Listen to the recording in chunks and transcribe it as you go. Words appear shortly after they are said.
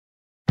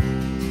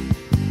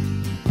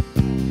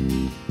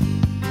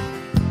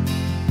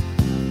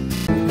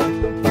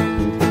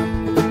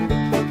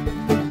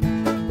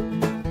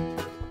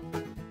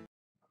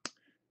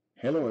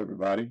Hello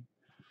everybody,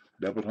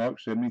 Double Talk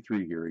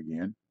 73 here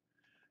again,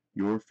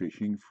 your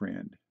fishing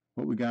friend.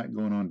 What we got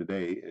going on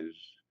today is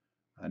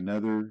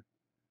another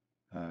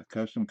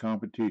custom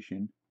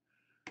competition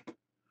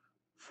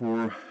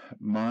for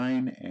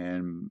mine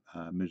and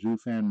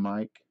Mizufan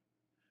Mike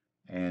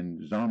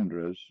and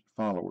Zondra's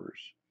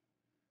followers.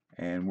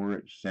 And we're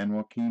at San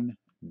Joaquin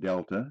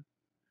Delta,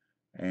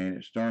 and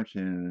it starts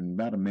in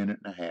about a minute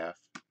and a half.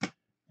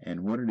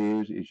 And what it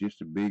is just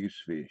the biggest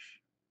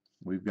fish.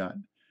 We've got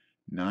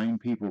 9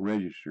 people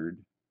registered.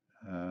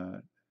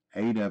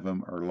 8 of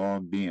them are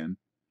logged in,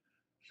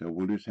 so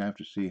we'll just have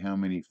to see how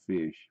many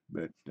fish,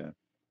 but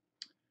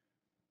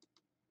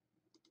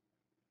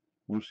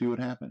we'll see what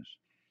happens.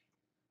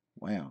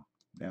 Wow,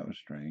 that was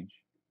strange.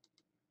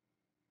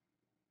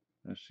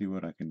 Let's see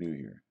what I can do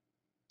here.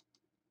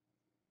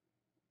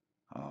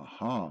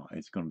 Aha,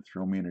 it's going to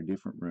throw me in a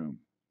different room.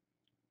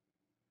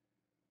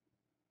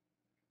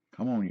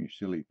 Come on, you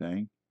silly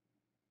thing.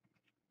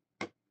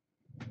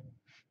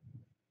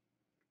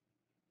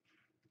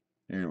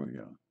 There we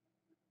go.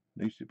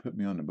 At least it put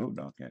me on the boat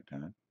dock that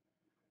time.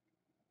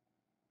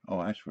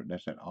 Oh, that's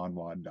that odd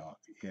wad dock.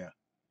 Yeah.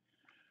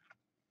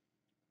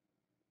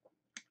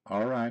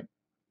 All right.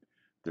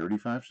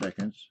 35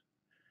 seconds.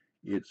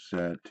 It's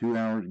 2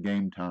 hours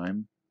game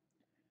time.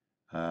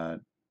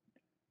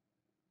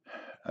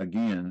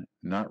 Again,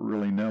 not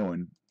really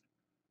knowing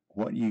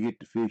what you get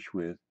to fish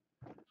with,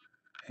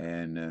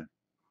 and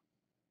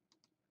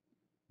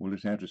we'll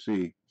just have to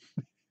see.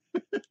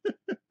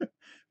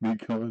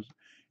 Because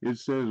it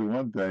says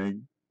one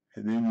thing,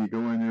 and then you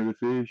go in there to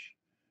fish,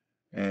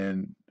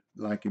 and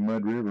like in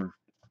Mud River,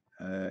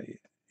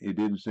 it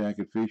didn't say I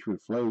could fish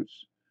with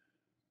floats,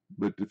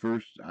 but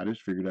I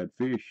just figured I'd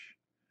fish,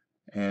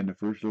 and the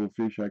first little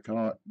fish I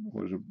caught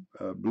was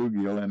a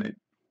bluegill, and it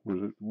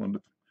was one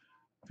of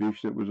the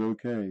fish that was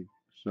okay.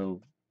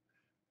 So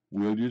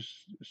we'll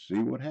just see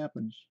what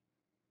happens.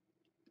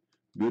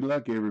 Good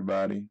luck,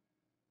 everybody.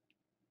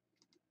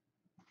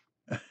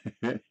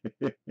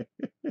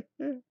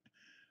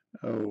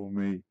 Oh,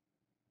 me.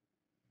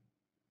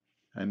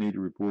 I need to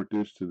report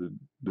this to the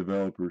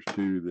developers,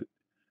 too, that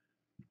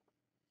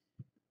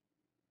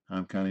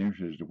I'm kind of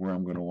interested in where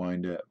I'm going to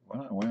wind up.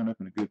 Well, I wound up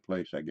in a good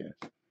place, I guess.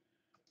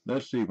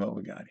 Let's see what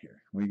we got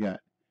here. We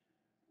got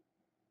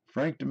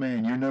Frank the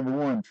Man. You're number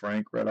 1,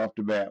 Frank, right off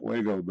the bat. Way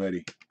to go,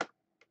 buddy.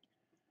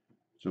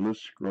 So let's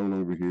scroll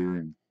over here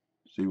and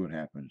see what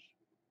happens.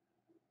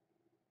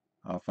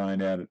 I'll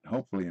find out,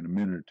 hopefully, in a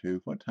minute or two.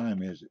 What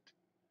time is it?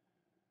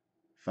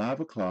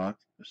 5 o'clock,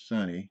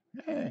 sunny.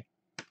 Hey,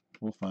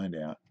 we'll find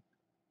out.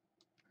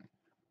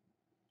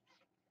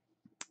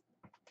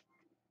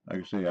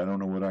 Like I say, I don't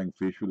know whether I can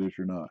fish with this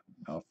or not.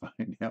 I'll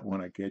find out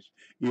when I catch,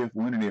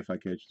 when and if I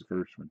catch the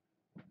first one.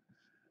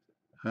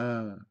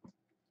 I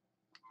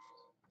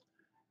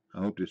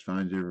hope this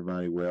finds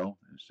everybody well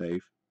and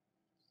safe.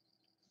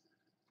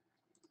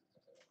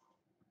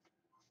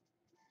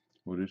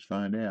 We'll just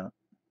find out.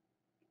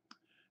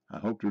 I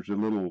hope there's a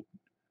little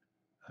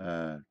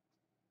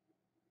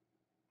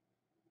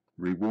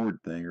reward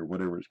thing or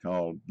whatever it's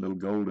called, little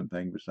golden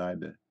thing beside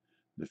the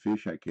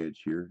fish I catch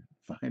here.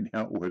 Find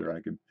out whether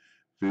I can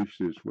fish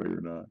this way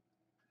or not.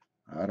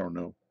 I don't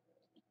know.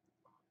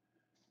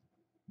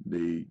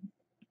 The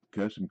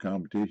custom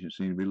competitions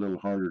seem to be a little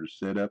harder to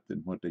set up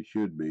than what they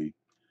should be.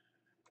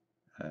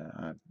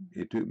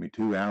 It took me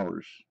 2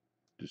 hours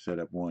to set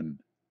up one.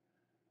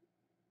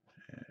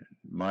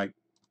 Mike,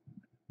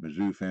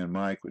 Mizzou fan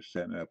Mike, was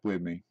setting it up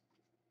with me.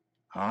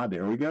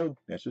 There we go.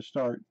 That's a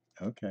start.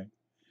 Okay.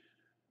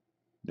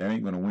 That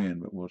ain't going to win,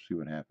 but we'll see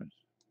what happens.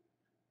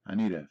 I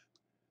need a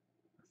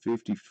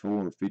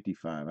 54 or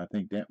 55. I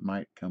think that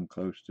might come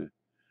close to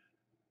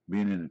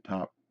being in the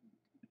top.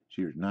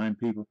 Cheers, 9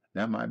 people.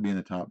 That might be in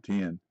the top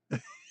 10.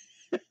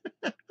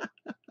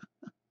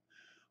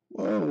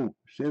 Whoa,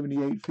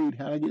 78 feet.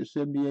 How'd I get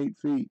 78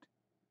 feet?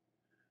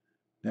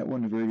 That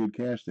wasn't a very good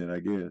cast then, I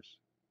guess.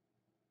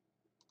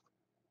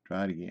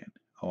 Try it again.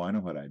 Oh, I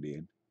know what I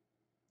did.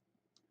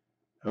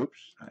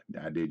 Oops,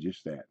 I did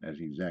just that.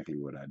 That's exactly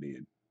what I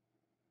did.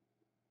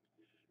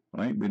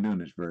 Well, I ain't been doing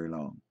this very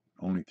long.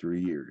 Only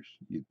 3 years.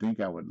 You'd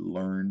think I would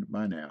learn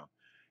by now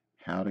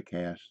how to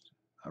cast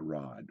a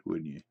rod,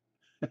 wouldn't you?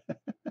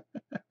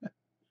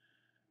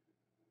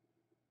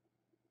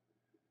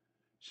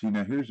 See,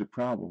 now here's the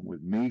problem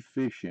with me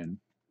fishing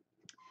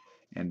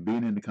and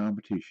being in the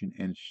competition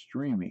and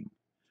streaming.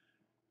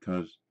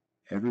 Because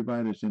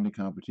everybody that's in the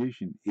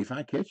competition, if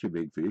I catch a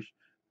big fish,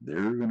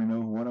 they're going to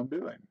know what I'm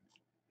doing.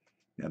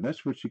 Now,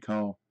 that's what you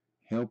call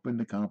helping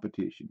the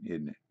competition,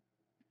 isn't it?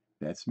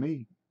 That's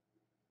me.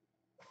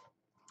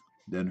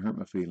 Doesn't hurt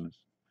my feelings.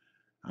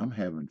 I'm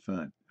having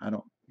fun.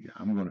 I'm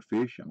going to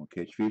fish. I'm going to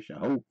catch fish, I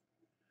hope.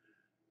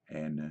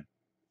 And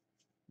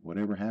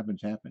whatever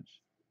happens, happens.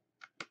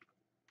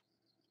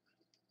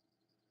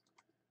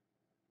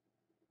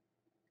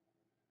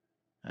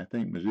 I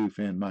think Mizzou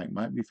fan Mike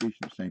might be fishing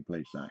the same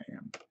place I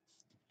am.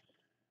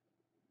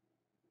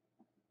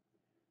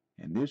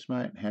 And this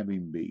might have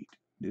him beat.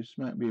 This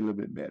might be a little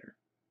bit better.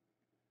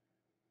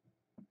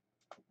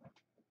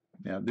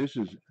 Now this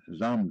is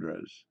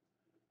Zamdra's.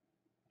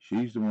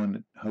 She's the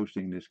one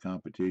hosting this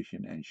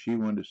competition, and she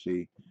wanted to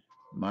see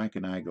Mike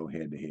and I go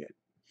head to head.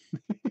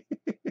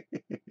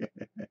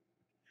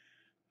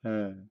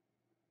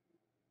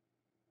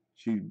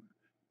 She's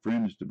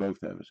friends to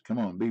both of us. Come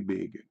on, be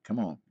big. Come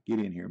on, get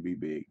in here and be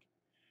big.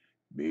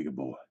 Big a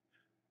boy.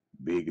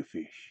 Big a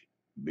fish.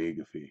 Big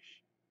a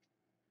fish.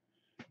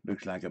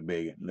 Looks like a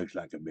big one. Looks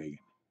like a big one.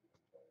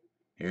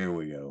 Here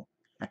we go.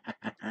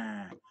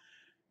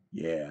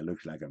 Yeah,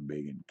 looks like a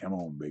big one. Come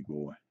on, big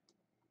boy.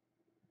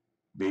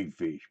 Big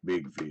fish.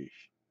 Big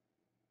fish.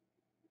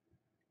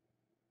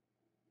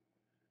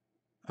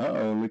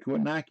 Uh-oh, look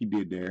what Nike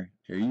did there.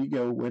 There you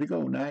go. Way to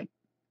go, Nike.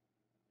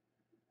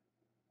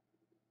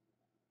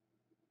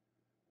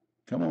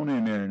 Come on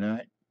in there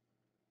tonight.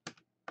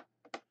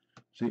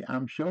 See,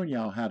 I'm showing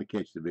y'all how to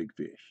catch the big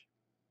fish.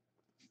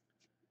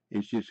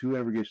 It's just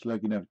whoever gets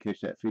lucky enough to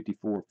catch that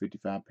 54,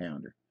 55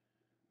 pounder,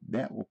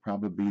 that will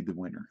probably be the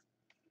winner.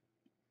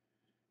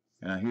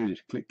 And I hear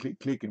this click, click,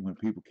 clicking when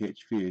people catch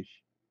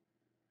fish.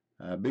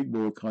 Big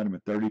boy caught him a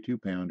 32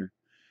 pounder.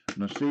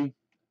 Now see,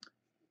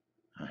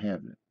 I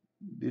have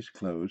this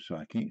closed so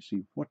I can't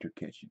see what they're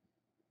catching.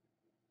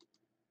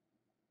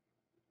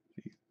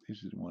 See,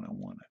 this is the one I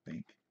want, I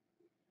think.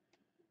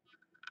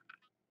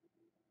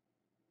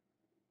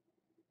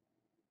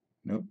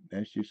 Nope,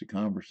 that's just a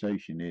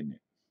conversation, isn't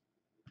it?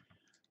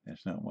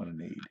 That's not what I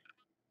need.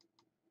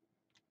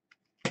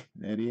 Is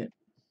that it?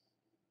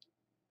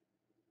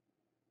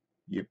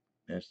 Yep,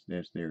 that's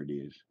there it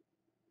is.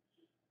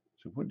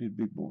 So what did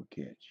Big Boy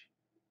catch?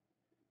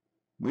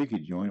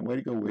 Wicked join it. Way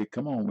to go, Wicked.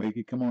 Come on,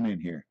 Wicked. Come on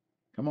in here.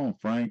 Come on,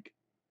 Frank.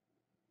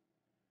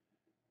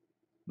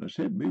 Let's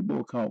say Big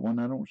Boy caught one.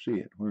 I don't see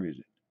it. Where is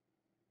it?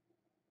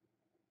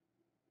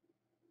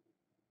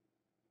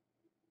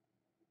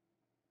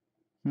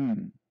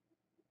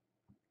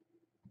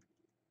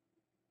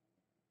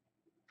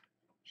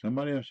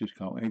 Somebody else just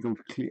caught one. It goes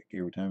click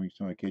every time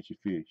somebody catches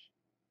fish.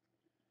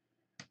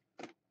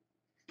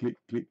 Click,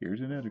 click.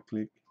 There's another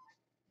click.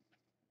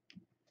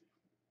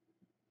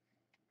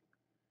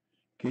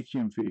 Catch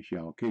them fish,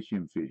 y'all. Catch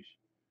them fish.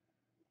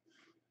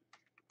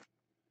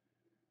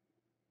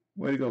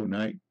 Way to go,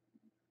 Knight.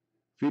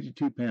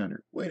 52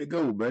 pounder. Way to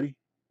go, buddy.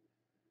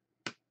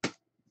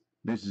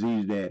 This is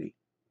his daddy.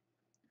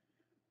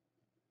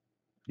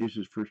 This is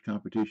his first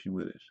competition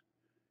with us.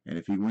 And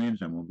if he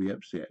wins, I'm going to be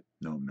upset.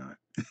 No, I'm not.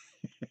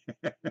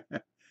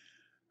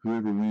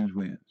 Whoever wins,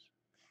 wins.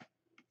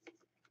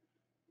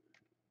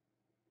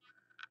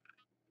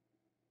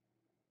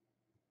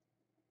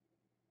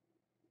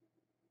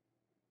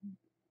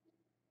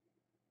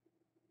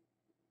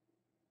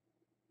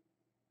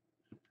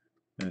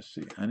 Let's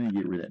see. I need to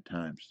get rid of that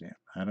timestamp.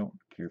 I don't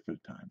care for the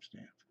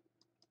timestamp.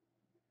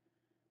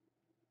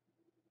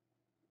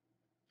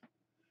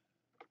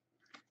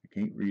 I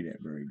can't read that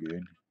very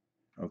good.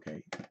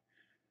 Okay.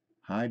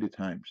 Hide the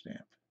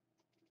timestamp.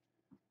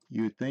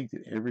 You would think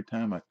that every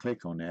time I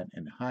click on that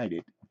and hide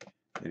it,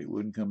 that it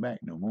wouldn't come back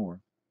no more.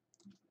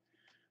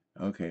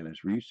 Okay,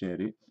 let's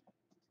reset it.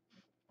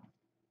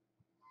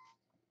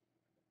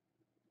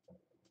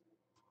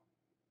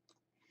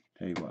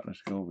 Tell you what,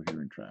 let's go over here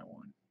and try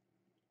one.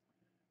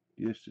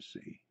 Just to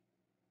see.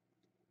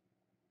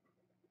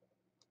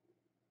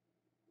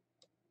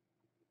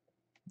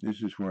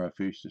 This is where I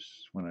fish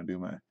this when I do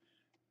my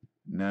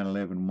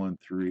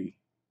 9/11-13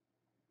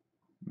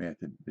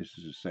 method. This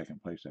is the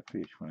second place I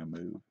fish when I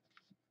move.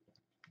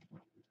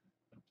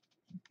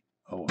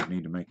 Oh, I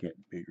need to make that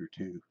bigger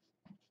too.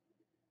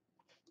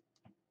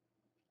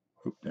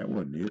 Oop, that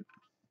wasn't it.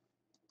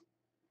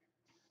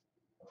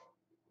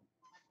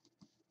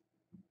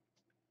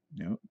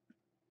 Nope.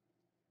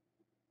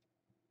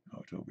 Oh,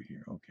 it's over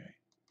here. Okay.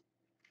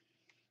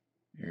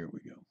 There we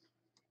go.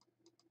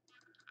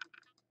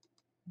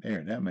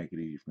 There, that'll make it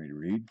easy for me to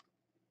read.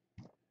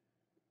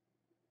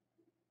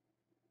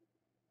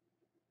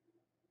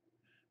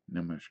 And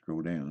I'm going to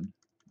scroll down.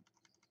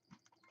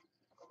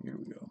 Here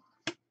we go.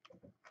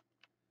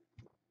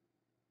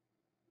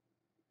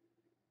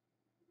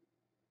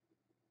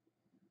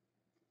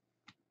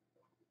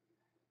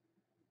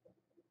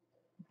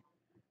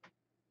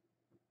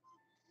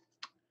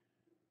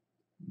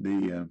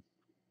 The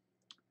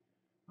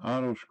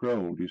auto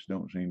scroll just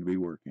don't seem to be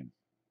working.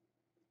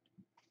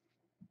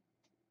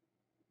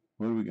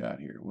 What do we got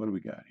here? What do we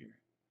got here?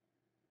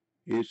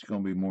 It's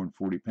going to be more than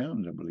 40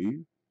 pounds, I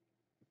believe.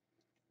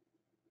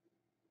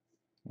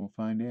 We'll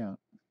find out.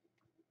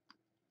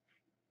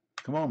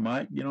 Come on,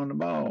 Mike, get on the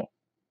ball.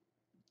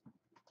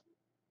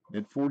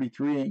 That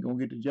 43 ain't going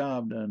to get the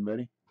job done,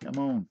 buddy. Come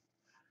on.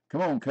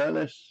 Come on,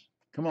 Cutlass.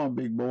 Come on,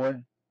 big boy.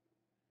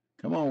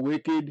 Come on,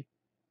 Wicked.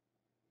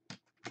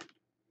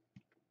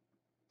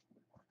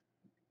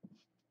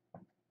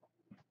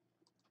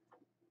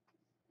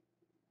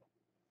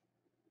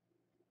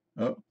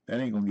 Oh, that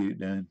ain't going to get it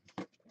done.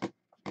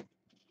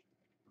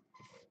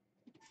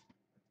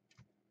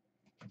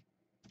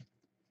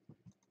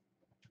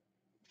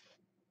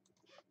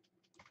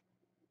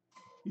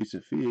 It's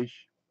a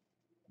fish.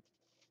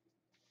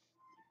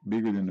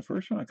 Bigger than the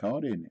first one I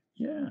caught, isn't it?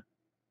 Yeah.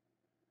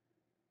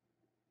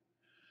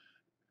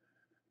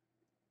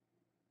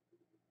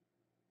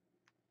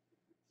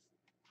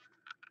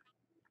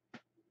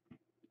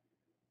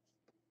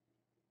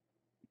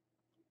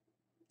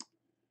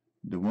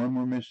 The one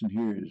we're missing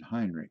here is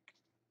Heinrich.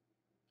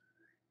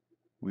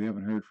 We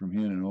haven't heard from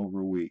him in over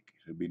a week.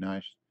 It'd be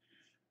nice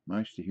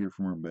to hear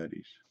from our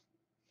buddies.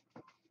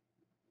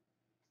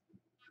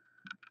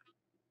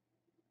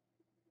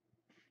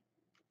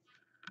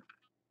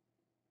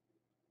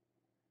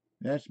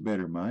 That's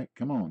better, Mike.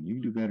 Come on, you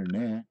can do better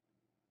than that.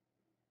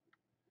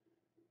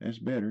 That's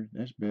better.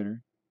 That's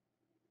better.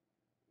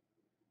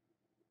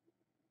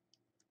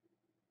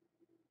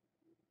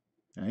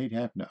 I hate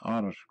having to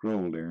auto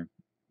scroll there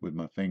with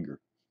my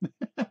finger.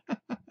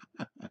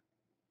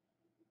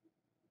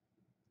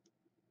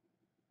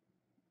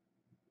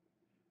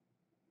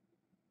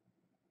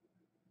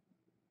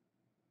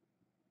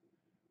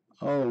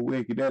 Oh,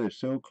 wicked, that is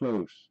so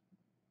close.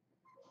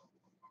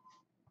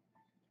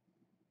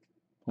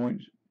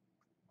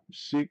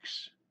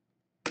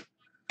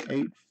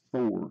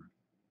 0.684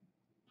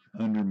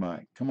 under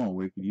Mike. Come on,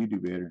 wicked, you do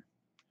better.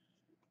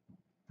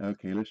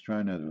 Okay, let's try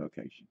another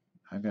location.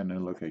 I've got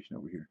another location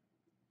over here.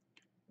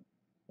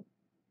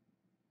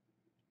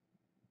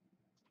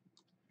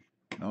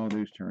 All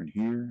do is turn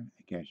here and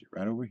catch it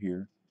right over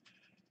here.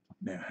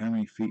 Now, how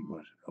many feet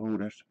was it? Oh,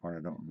 that's the part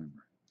I don't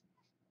remember.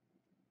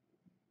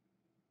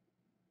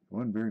 It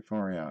wasn't very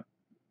far out.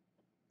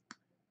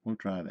 We'll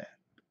try that.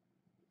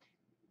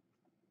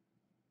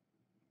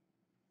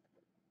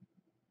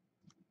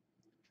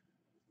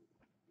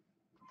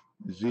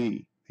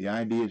 Z. The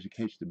idea is to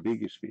catch the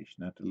biggest fish,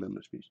 not the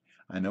littlest fish.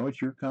 I know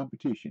it's your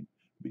competition,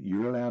 but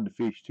you're allowed to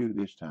fish too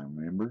this time,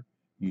 remember?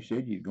 You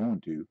said you're going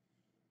to.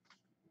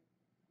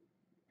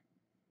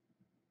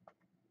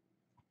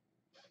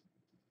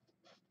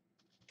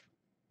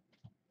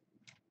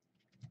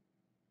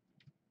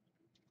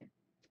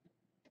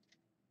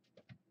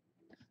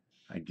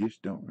 I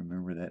just don't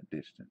remember that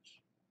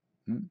distance.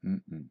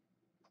 Mm-mm-mm.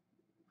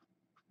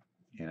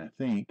 And I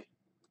think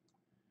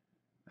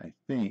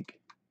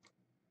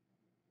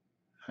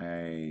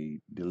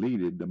I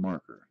deleted the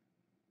marker.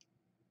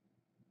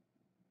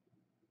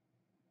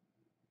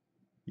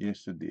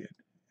 Yes, I did.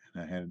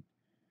 And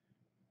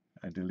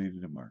I deleted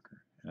the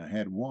marker. And I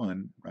had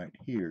one right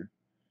here,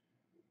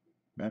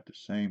 about the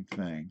same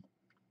thing.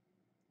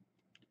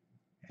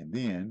 And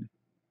then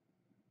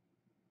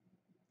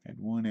had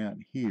one out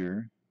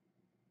here.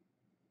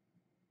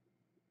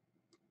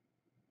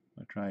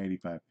 I'll try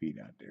 85 feet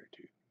out there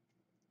too.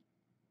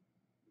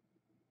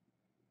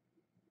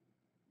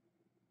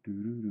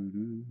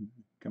 Doo-doo-doo-doo.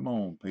 Come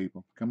on,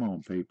 people. Come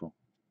on, people.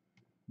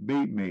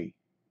 Beat me.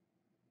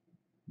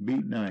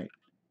 Beat Knight.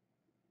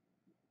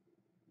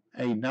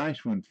 Hey,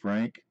 nice one,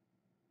 Frank.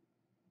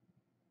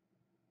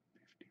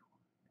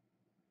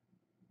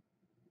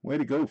 Way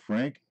to go,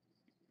 Frank.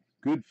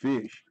 Good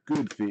fish.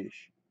 Good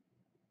fish.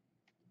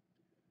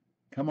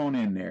 Come on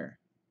in there.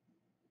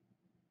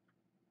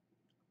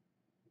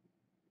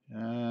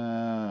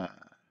 Ah,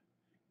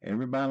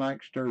 everybody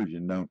likes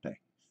sturgeon, don't they?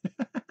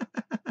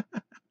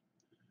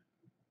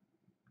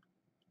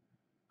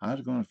 I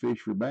was going to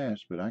fish for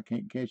bass, but I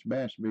can't catch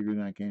bass bigger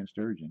than I can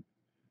sturgeon.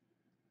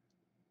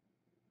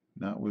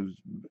 Not with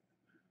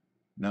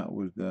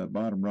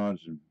bottom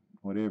rods and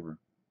whatever.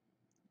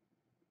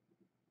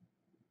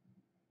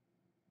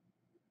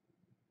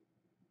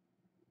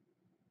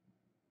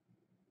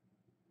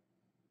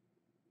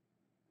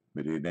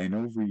 But it ain't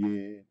over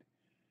yet.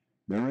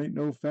 There ain't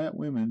no fat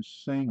women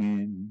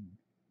singing.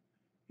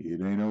 It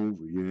ain't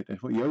over yet.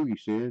 That's what Yogi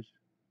says.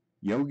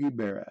 Yogi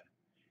Berra.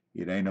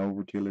 It ain't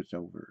over till it's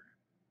over.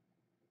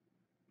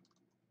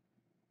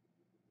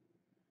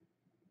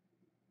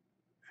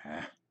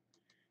 Ah,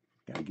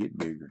 gotta get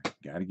bigger.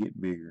 Gotta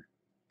get bigger.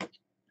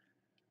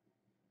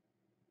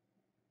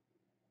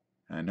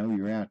 I know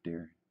you're out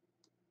there.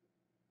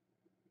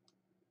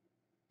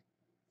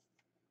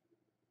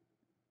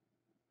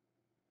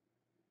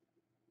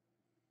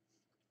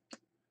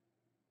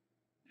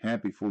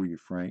 Happy for you,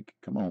 Frank.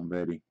 Come on,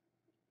 buddy.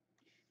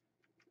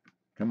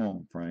 Come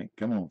on, Frank.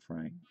 Come on,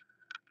 Frank.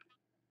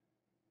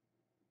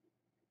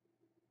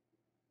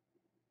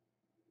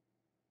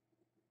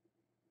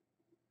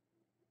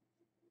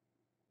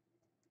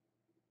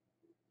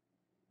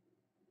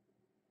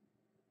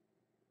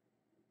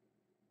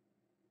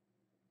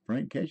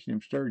 Frank catching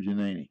him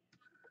sturgeon, ain't he?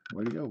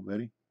 Way to go,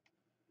 buddy.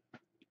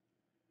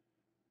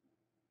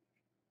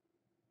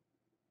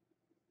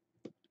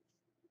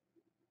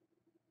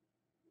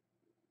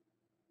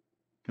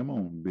 Come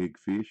on, big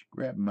fish.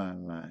 Grab my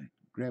line.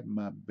 Grab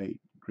my bait.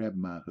 Grab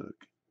my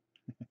hook.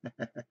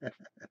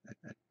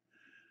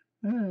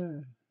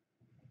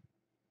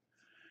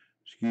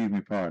 Excuse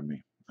me, pardon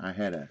me. I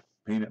had a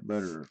peanut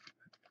butter.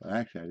 Well,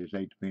 actually, I just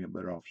ate the peanut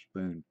butter off a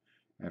spoon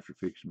after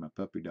fixing my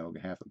puppy dog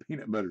a half a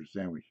peanut butter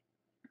sandwich.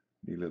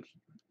 He looks.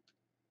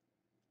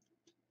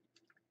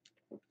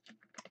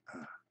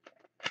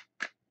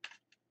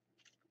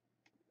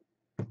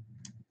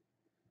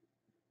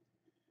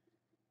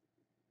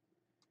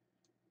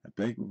 I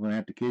think we're going to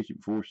have to catch it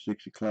before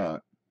 6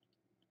 o'clock.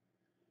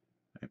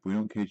 If we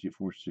don't catch it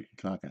before 6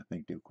 o'clock, I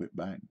think they'll quit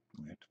biting.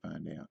 We'll have to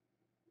find out.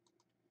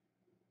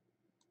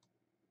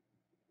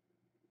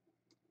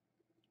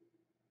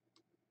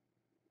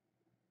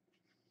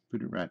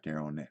 Put it right there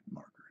on that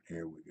marker.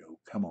 There we go.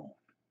 Come on.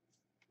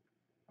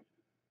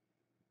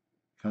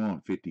 Come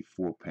on,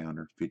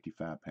 54-pounder,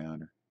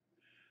 55-pounder.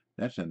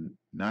 That's a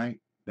nice.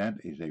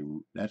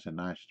 That's a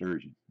nice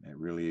sturgeon. That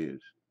really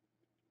is.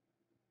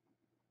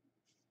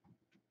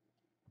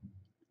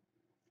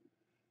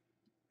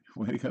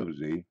 Way to go,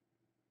 Z.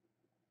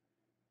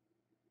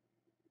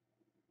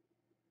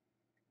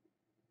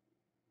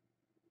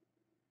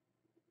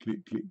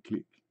 Click, click,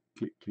 click,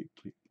 click, click,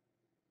 click.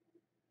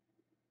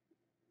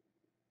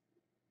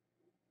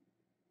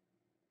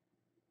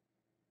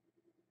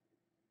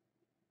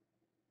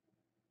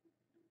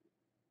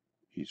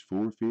 Is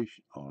 4 fish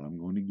all I'm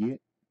going to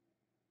get?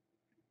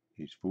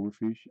 Is 4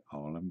 fish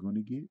all I'm going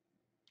to get?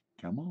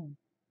 Come on.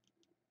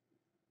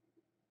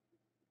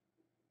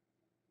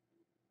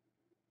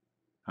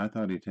 I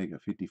thought it'd take a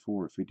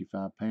 54 or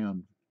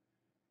 55-pound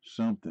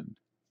something,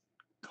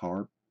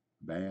 carp,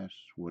 bass,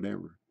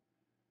 whatever,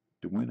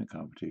 to win a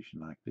competition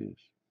like this.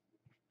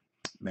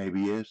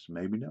 Maybe yes,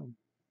 maybe no.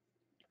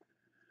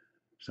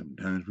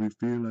 Sometimes we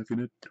feel like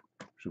it,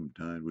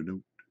 sometimes we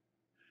don't.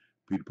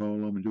 Peter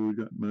Paul on my Joey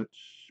got much.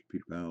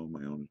 Peter Paul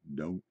my honest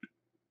don't.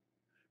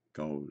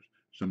 Cause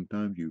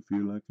sometimes you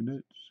feel like a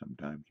nut,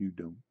 sometimes you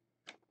don't.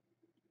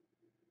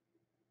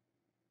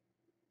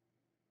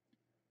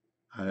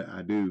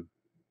 I do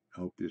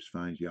hope this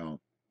finds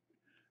y'all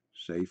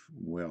safe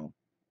and well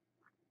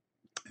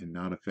and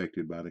not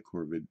affected by the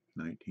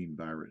COVID-19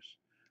 virus.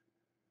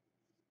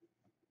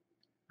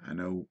 I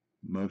know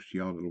most of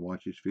y'all that'll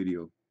watch this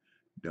video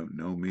don't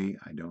know me.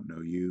 I don't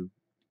know you.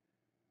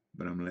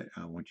 But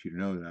I want you to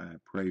know that I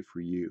pray for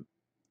you.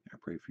 I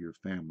pray for your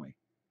family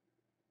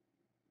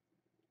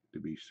to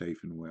be safe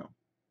and well.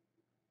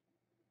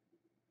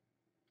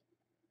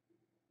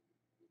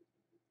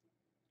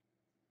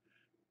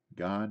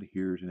 God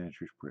hears and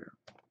answers prayer.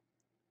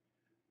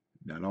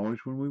 Not always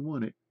when we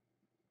want it.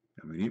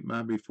 I mean, it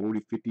might be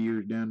 40, 50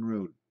 years down the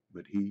road,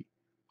 but He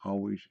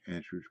always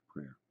answers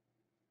prayer.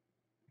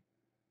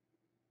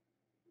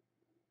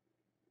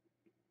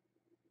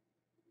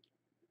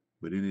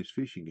 But in this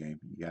fishing game,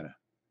 you got to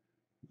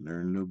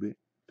learn a little bit,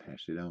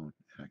 pass it on.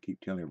 And I keep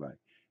telling everybody,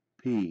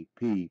 P,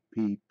 P,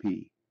 P,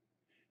 P.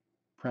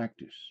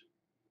 Practice,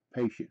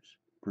 patience,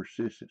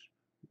 persistence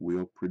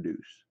will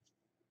produce.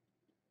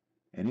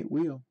 And it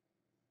will.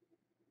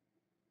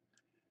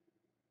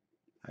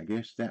 I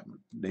guess that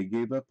they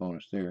gave up on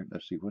us there.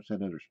 Let's see, what's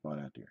that other spot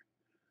out there?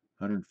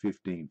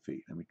 115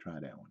 feet. Let me try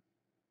that one.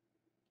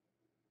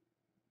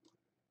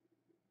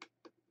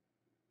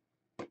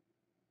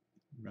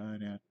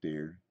 Right out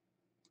there.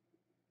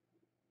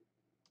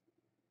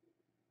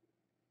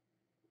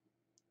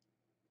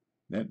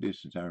 That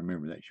distance I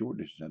remember. That short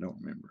distance I don't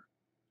remember.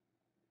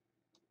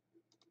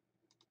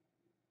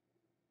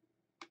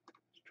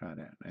 Let's try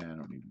that. I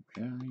don't need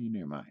to. Yeah, you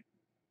never mind.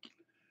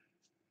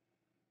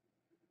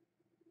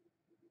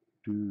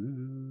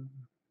 Do,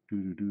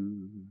 do,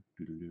 do,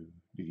 do, do.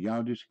 Did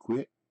y'all just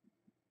quit?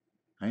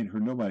 I ain't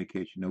heard nobody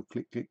catching no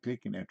click, click,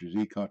 clicking after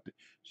Z caught it.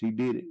 She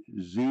did it.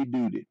 Z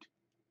doed it.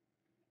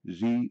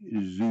 Z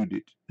zooed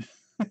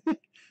it.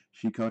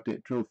 She caught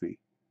that trophy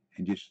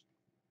and just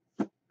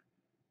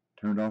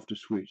turned off the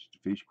switch.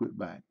 The fish quit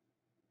biting.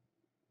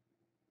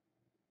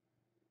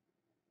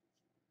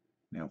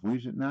 Now, if we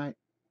was at night,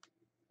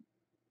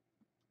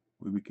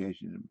 we'd be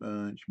catching a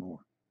bunch more.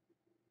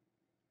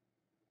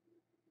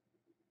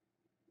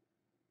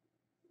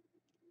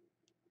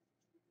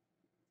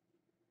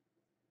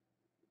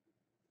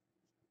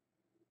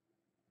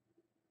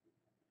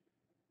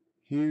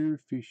 Here,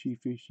 fishy,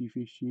 fishy,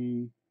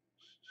 fishy.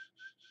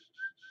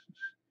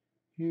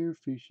 Here,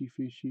 fishy,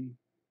 fishy.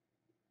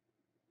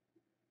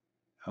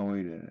 I'll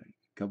wait a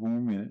couple more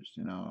minutes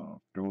and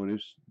I'll throw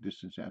this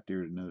distance out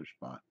there at another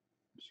spot.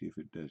 See if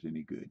it does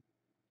any good.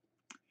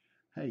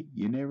 Hey,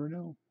 you never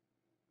know.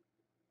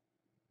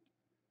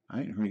 I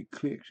ain't heard any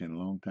clicks in a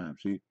long time.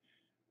 See,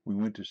 we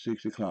went to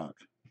 6 o'clock.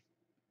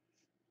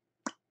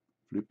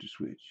 Flip the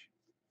switch.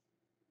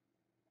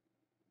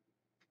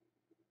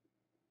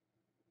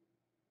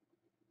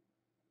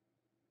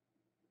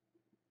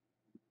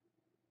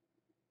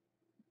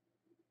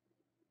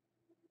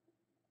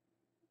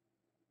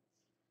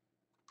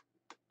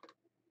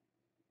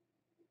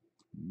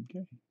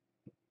 Okay.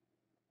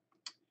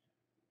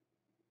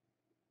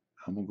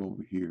 I'm going to go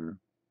over here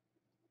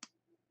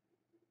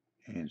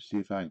and see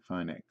if I can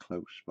find that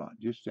close spot.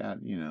 Just out,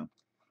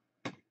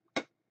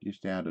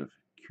 just out of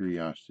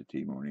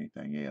curiosity more than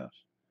anything else.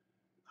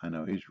 I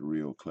know it's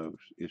real close.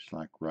 It's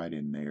like right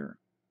in there.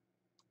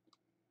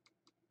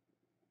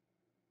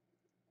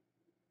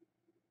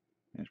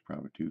 That's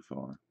probably too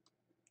far.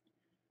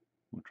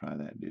 We'll try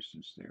that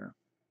distance there.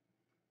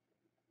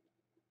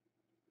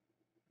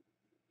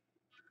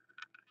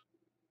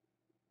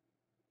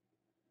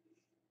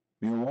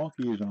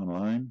 Milwaukee is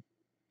online.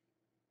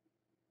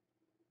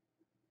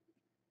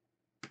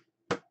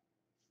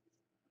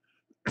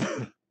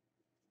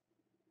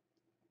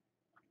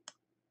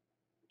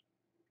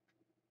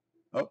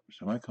 Oh,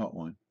 somebody caught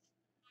one.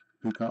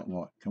 Who caught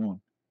what? Come on.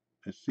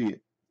 Let's see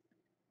it.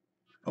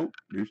 Oh,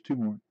 there's two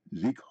more.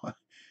 Zeke,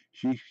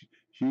 she,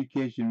 she's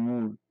catching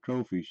more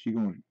trophies. She's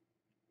going to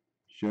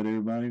shut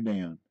everybody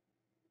down.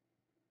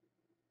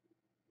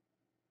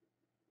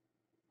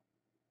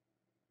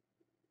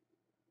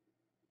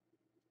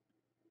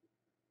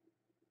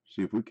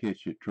 See, if we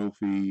catch a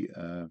trophy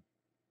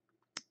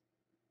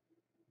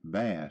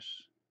bass,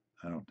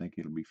 I don't think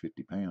it'll be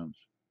 50 pounds.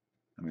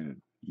 I mean,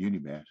 a uni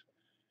bass.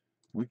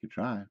 We could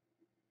try.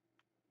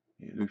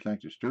 It looks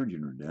like the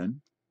sturgeon are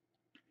done.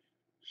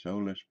 So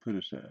let's put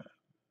us a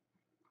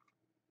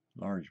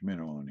large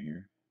minnow on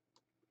here.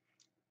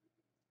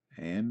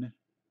 And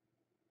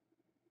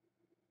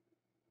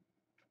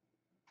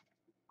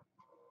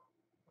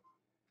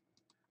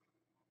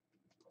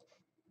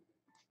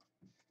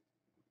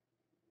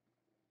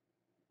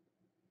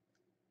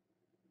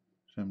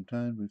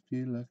sometimes we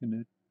feel like a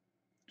nut.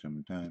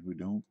 Sometimes we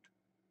don't.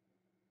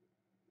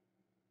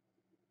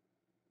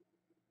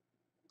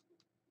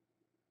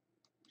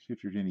 See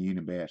if there's any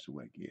uni bass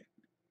awake yet.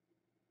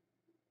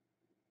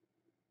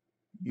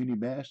 Uni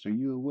bass, are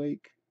you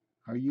awake?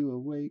 Are you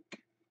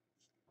awake?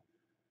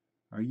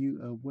 Are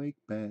you awake,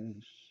 bass?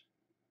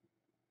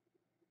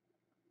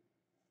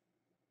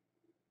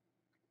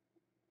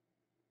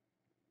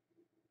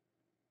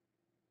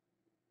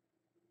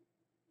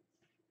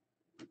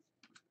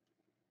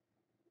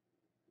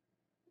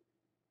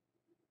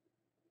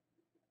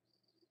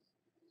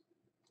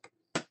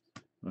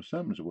 Well,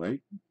 something's awake.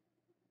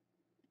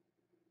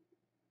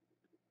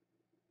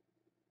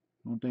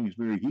 I don't think it's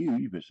very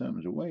huge, but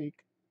something's awake.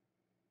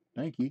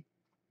 Thank you.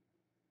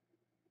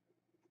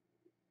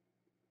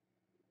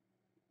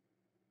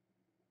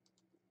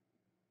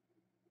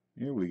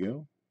 Here we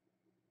go.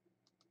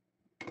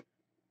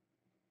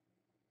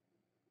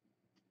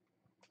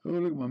 Oh,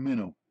 look at my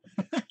minnow.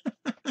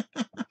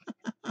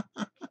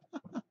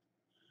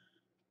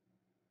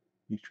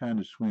 He's trying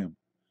to swim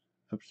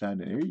upside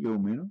down. There you go,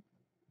 minnow.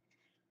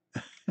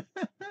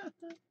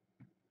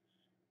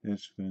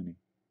 That's funny.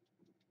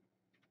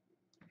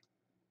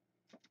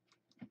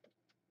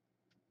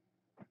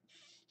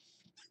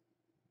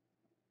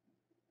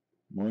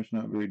 Boy, it's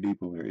not very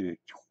deep over there. It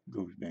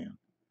goes down.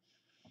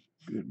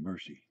 Good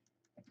mercy.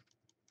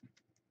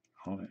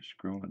 All that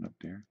scrolling up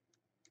there.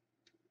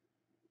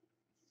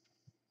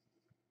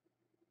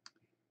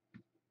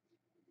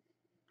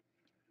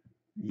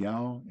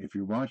 Y'all, if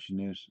you're watching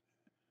this,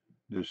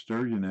 the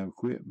sturgeon have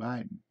quit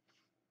biting.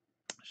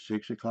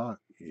 6 o'clock.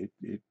 It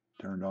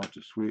turned off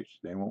the switch.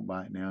 They won't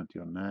bite now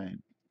until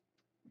 9.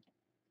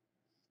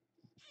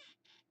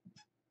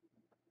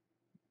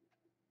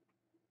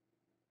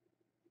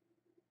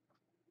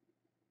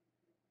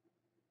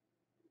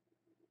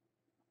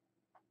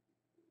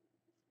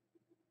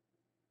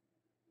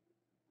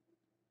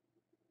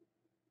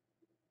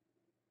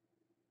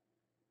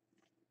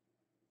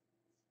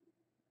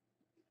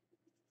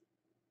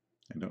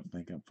 I don't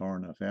think I'm far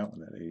enough out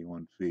with that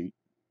 81 feet.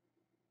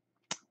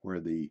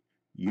 Where the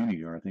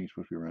uni are, I think it's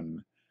supposed to be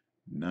around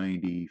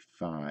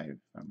 95, if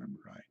I remember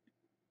right.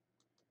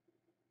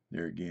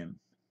 There again,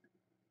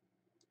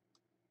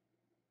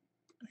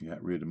 I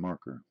got rid of the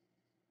marker.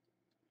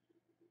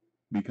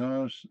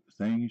 Because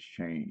things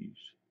change.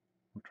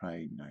 We'll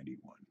try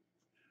 91.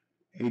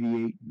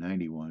 88,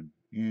 91.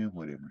 Yeah,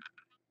 whatever.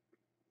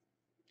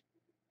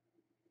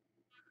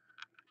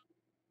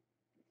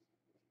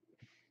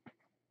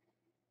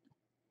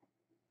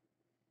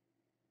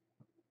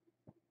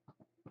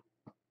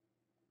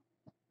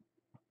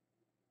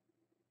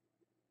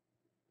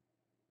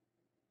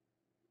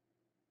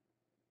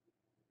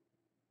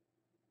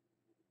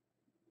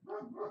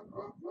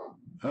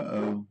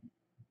 Uh-oh.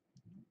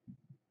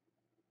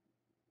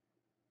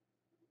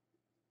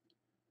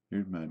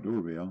 Here's my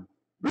doorbell.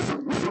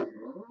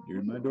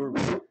 Here's my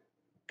doorbell.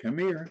 Come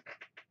here.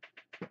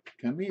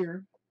 Come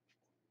here.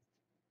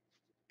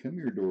 Come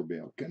here,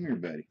 doorbell. Come here,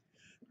 buddy.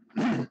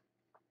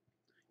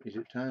 Is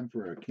it time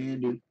for a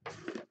candy?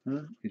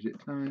 Huh? Is it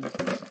time?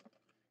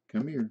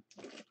 Come here.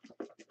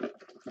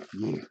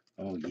 Yeah.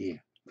 Oh, yeah.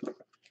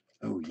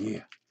 Oh,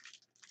 yeah.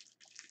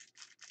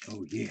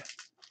 Oh, yeah.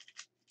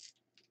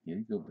 Here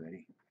you go,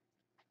 buddy.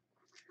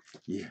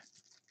 Yeah.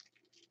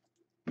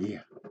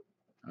 Yeah.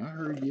 I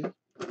heard you.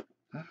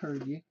 I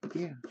heard you.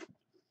 Yeah.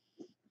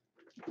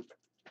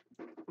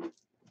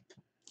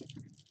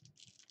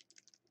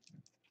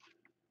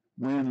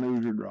 Win,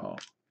 lose, or draw.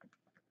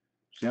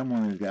 See, I'm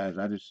one of those guys.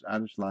 I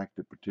just like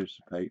to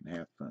participate and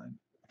have fun.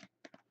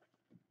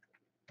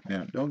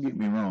 Now, don't get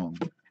me wrong.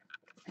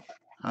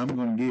 I'm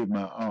going to give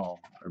my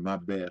all or my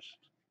best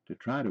to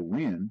try to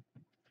win.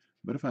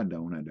 But if I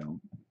don't, I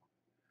don't.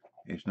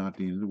 It's not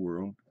the end of the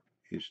world.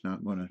 It's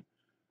not going to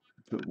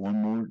put one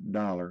more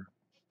dollar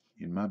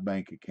in my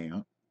bank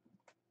account.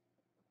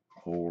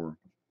 Or,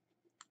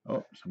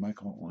 oh, somebody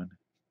caught one.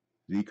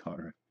 Z caught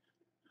her.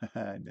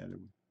 Another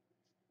one.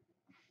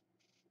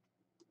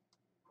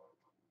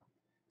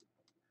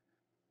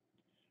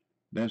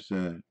 That's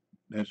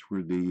that's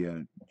where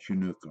the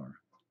Chinook are.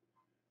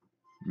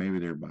 Maybe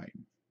they're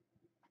biting.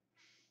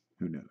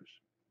 Who knows?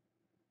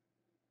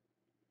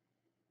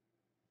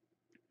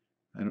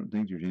 I don't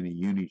think there's any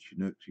uni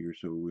Chinooks here,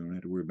 so we don't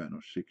have to worry about no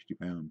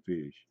 60-pound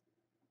fish.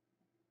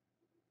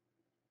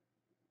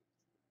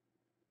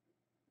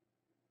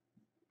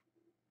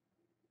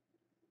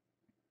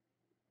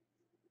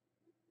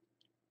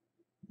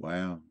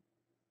 Wow.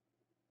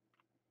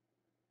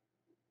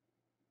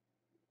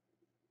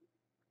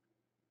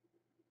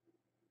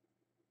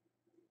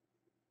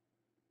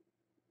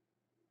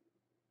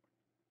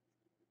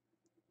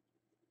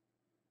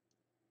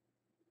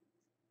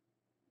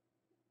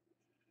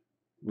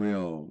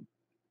 Well,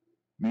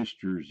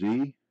 Mr.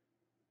 Z,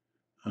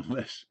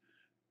 unless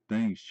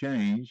things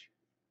change,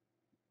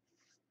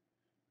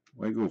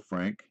 way to go,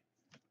 Frank.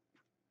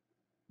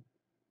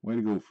 Way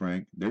to go,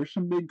 Frank. There's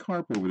some big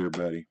carp over there,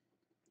 buddy.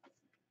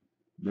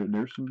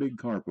 There's some big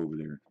carp over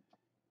there.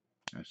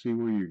 I see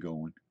where you're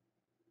going.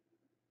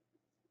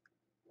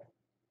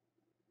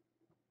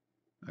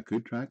 I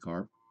could try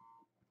carp.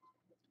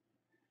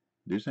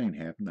 This ain't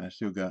happened. I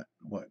still got,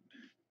 what?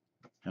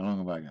 How long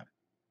have I got?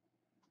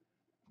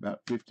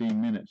 About 15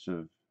 minutes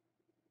of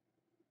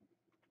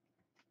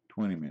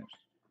 20 minutes.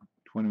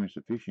 20 minutes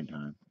of fishing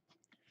time.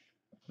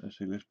 Let's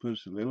see, let's put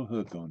us a little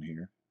hook on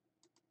here.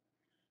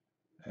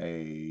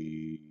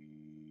 A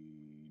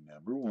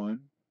number one.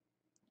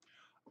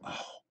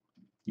 Oh,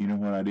 you know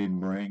what I didn't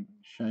bring?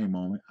 Shame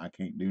on me. I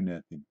can't do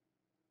nothing.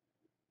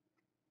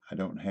 I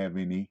don't have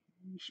any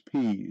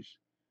peas.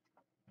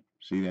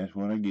 See, that's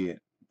what I get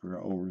for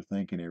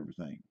overthinking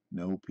everything.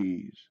 No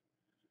peas.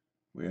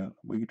 Well,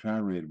 we could try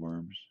red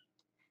worms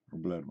or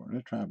bloodworms.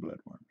 Let's try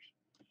bloodworms.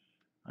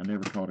 I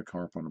never caught a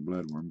carp on a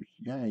bloodworm, but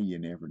yeah, you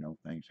never know.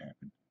 Things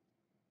happen.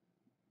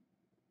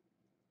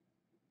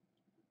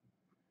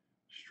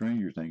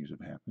 Stranger things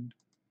have happened.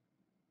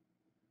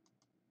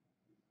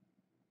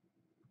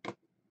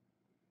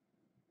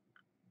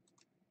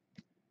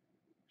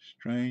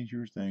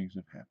 Stranger things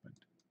have happened.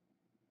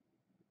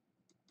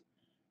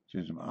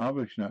 Since I'm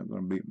obviously not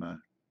going to beat my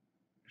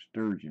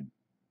sturgeon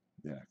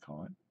that I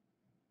caught,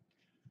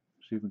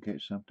 see if we can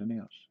catch something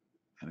else.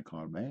 And I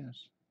caught a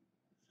bass.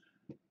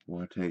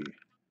 Well, I tell you,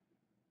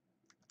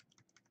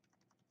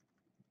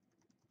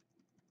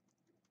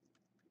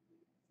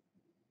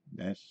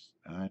 I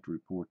have to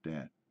report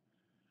that.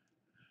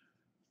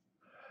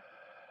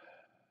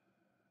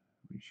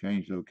 We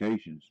change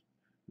locations.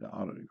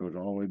 It goes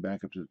all the way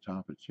back up to the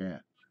top of the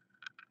chat.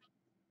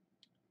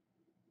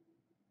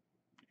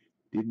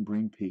 Didn't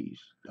bring peas.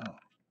 Oh,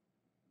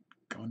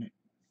 darn it.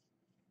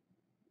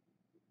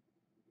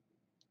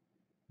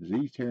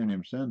 Z's tearing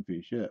them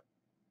sunfish up.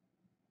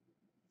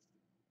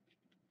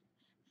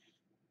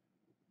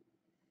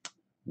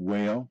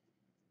 Well,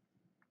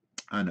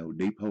 I know,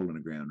 deep hole in the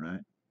ground,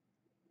 right?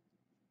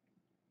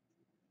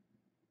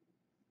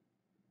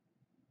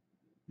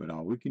 But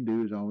all we can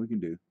do is all we can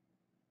do.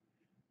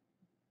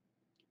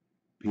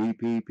 P,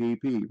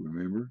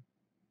 remember?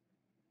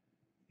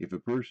 If a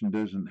person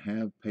doesn't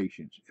have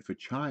patience, if a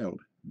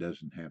child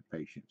doesn't have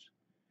patience,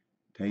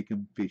 take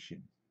them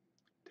fishing.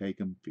 Take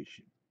them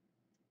fishing.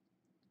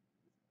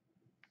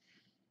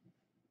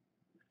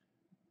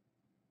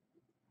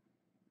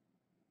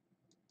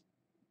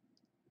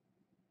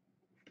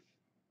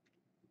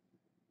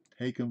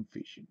 Take them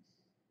fishing.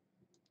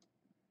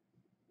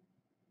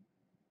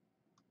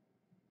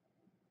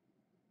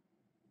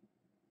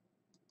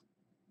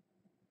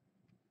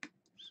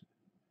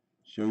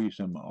 Show you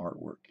some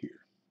artwork here.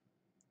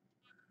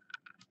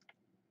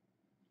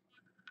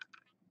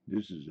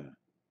 This is a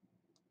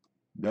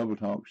Double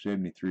Talk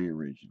 73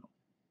 original.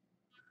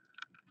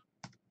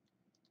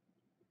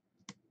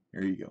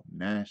 There you go.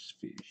 Nice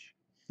fish.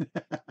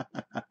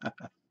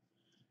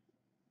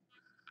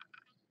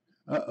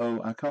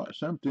 Uh-oh, I caught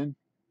something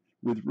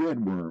with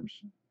red worms.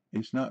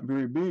 It's not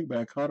very big, but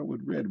I caught it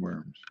with red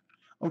worms.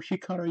 Oh, she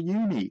caught a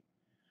uni.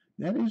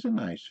 That is a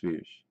nice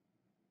fish.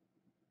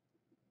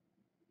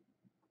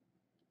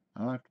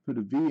 I'll have to put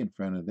a V in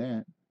front of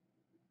that.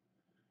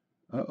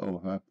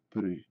 Uh-oh, if I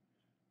put a...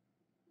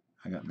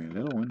 I got me a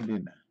little one,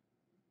 didn't I?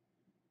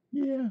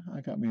 Yeah,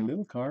 I got me a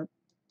little carp.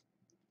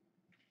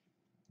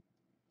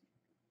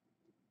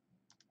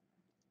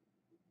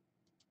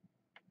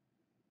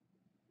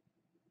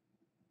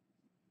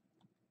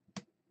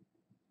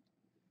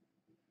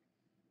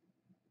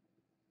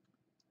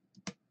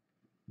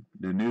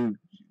 The new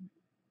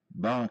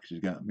box has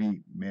got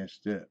me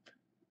messed up.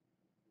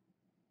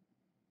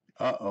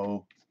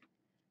 Uh-oh.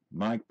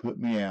 Mike put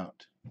me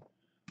out.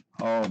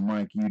 Oh,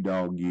 Mike, you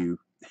dog, you.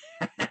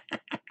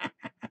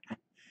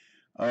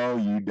 Oh,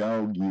 you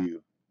dog,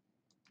 you.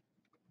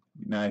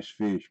 Nice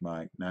fish,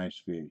 Mike.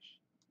 Nice fish.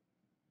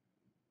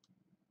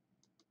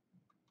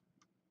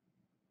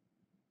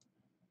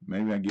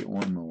 Maybe I get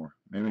one more.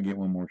 Maybe I get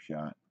one more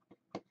shot.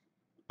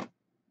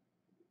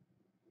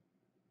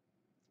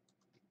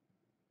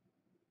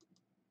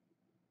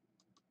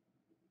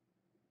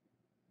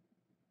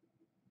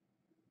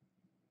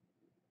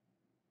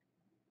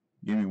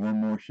 Give me one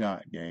more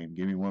shot, game.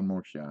 Give me one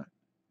more shot.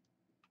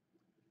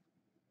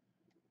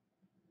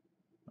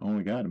 I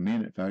only got a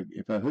minute.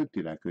 If I hooked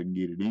it, I couldn't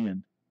get it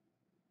in.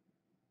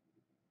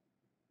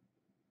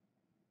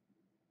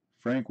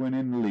 Frank went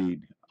in the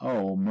lead.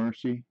 Oh,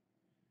 mercy.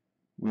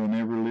 We'll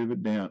never live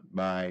it down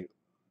by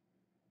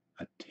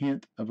a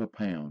tenth of a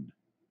pound.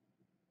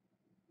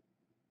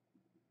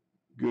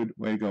 Good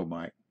way to go,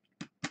 Mike.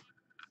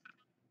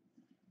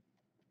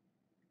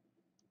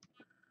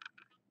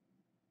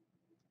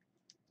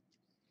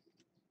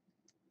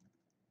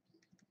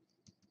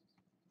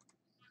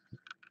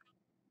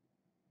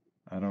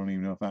 I don't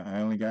even know if I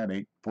only got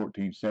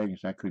 14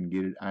 seconds. I couldn't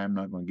get it. I'm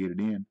not going to get it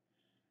in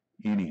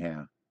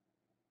anyhow.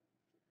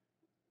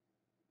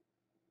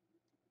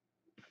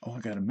 Oh, I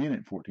got a minute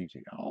and 14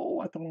 seconds. Oh,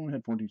 I thought I only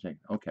had 14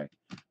 seconds. Okay,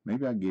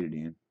 maybe I'll get it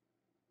in.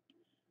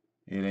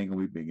 It ain't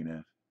going to be big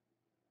enough.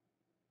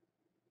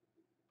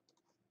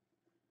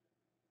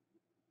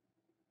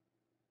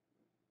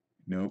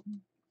 Nope.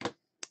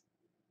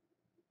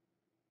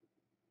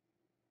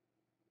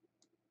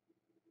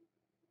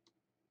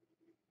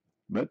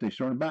 But they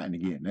started biting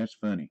again. That's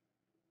funny.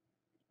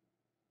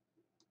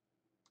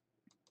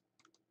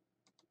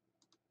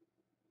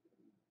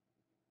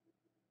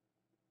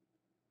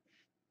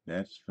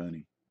 That's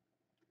funny.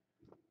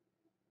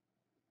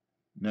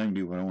 Now I can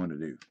do what I want to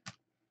do.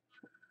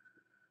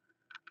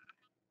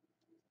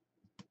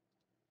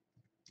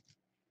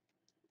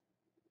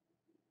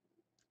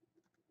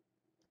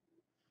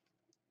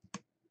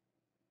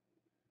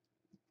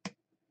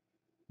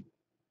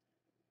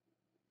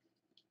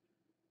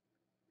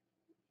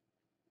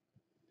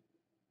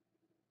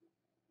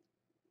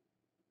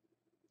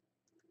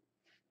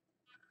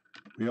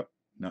 Yep,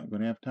 not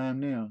going to have time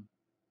now.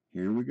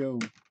 Here we go.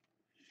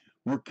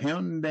 We're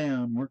counting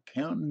down. We're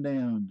counting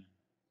down.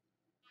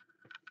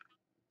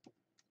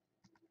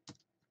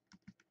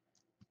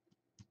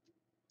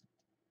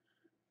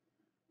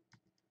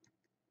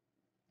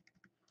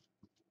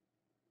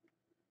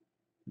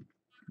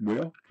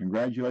 Well,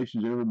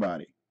 congratulations,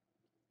 everybody.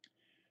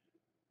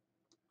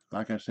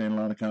 Like I say in a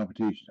lot of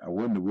competitions, I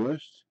wasn't a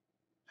wussed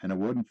and I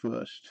wasn't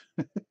fussed.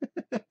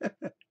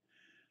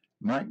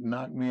 Mike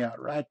knocked me out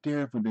right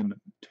there within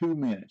 2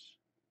 minutes.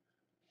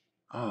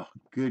 Oh,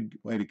 good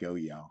way to go,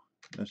 y'all.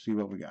 Let's see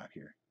what we got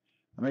here.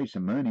 I made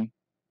some money.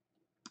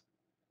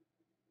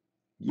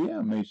 Yeah,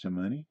 I made some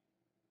money.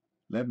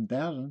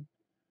 11,000.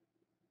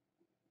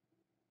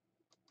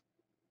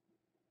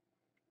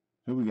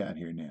 Who we got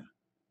here now?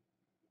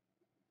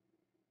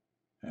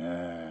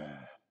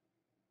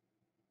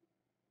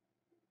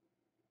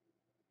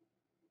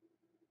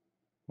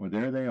 Well,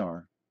 there they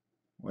are.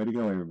 Way to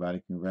go,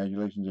 everybody.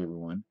 Congratulations,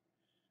 everyone.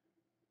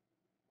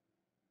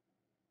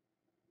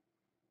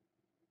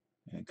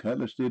 And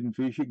Cutlass didn't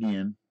fish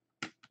again.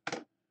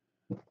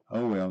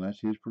 Oh, well,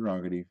 that's his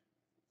prerogative.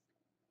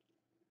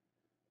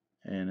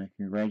 And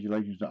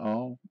congratulations to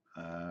all.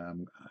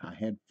 I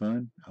had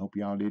fun. I hope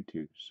y'all did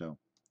too. So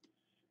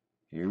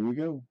here we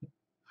go.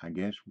 I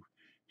guess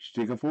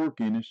stick a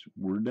fork in us.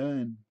 We're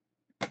done.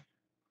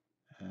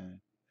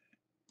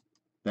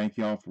 Thank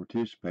y'all for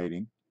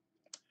participating.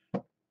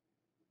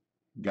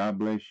 God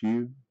bless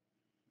you.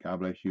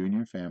 God bless you and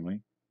your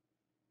family.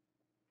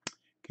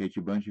 Catch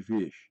a bunch of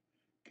fish.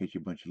 Catch a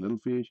bunch of little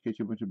fish. Catch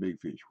a bunch of big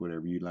fish.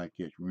 Whatever you like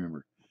to catch.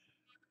 Remember,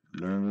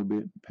 learn a little bit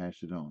and pass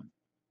it on.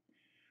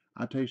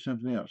 I'll tell you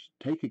something else.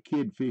 Take a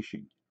kid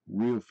fishing,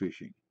 real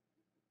fishing.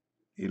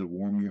 It'll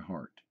warm your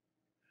heart.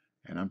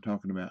 And I'm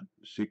talking about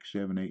 6,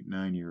 7, 8,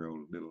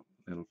 9-year-old little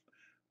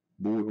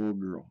boy or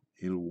girl.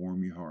 It'll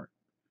warm your heart.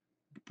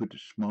 Put the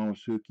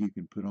smallest hook you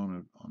can put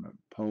on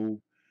a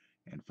pole,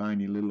 and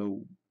find your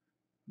little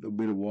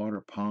bit of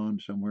water,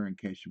 pond somewhere, and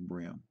catch some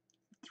brim.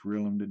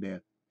 Thrill them to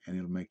death, and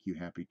it'll make you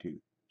happy too.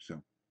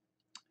 So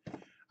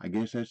I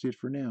guess that's it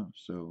for now.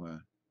 So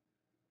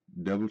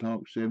Double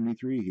Talk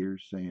 73 here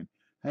saying,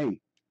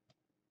 hey,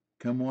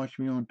 come watch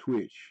me on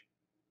Twitch.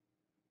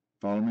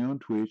 Follow me on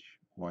Twitch.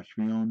 Watch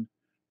me on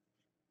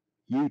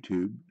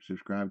YouTube.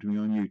 Subscribe to me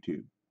on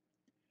YouTube.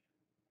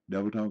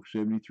 Double Talk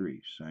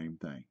 73, same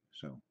thing.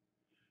 So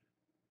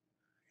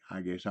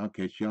I guess I'll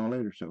catch y'all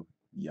later. So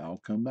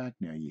y'all come back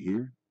now. You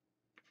hear?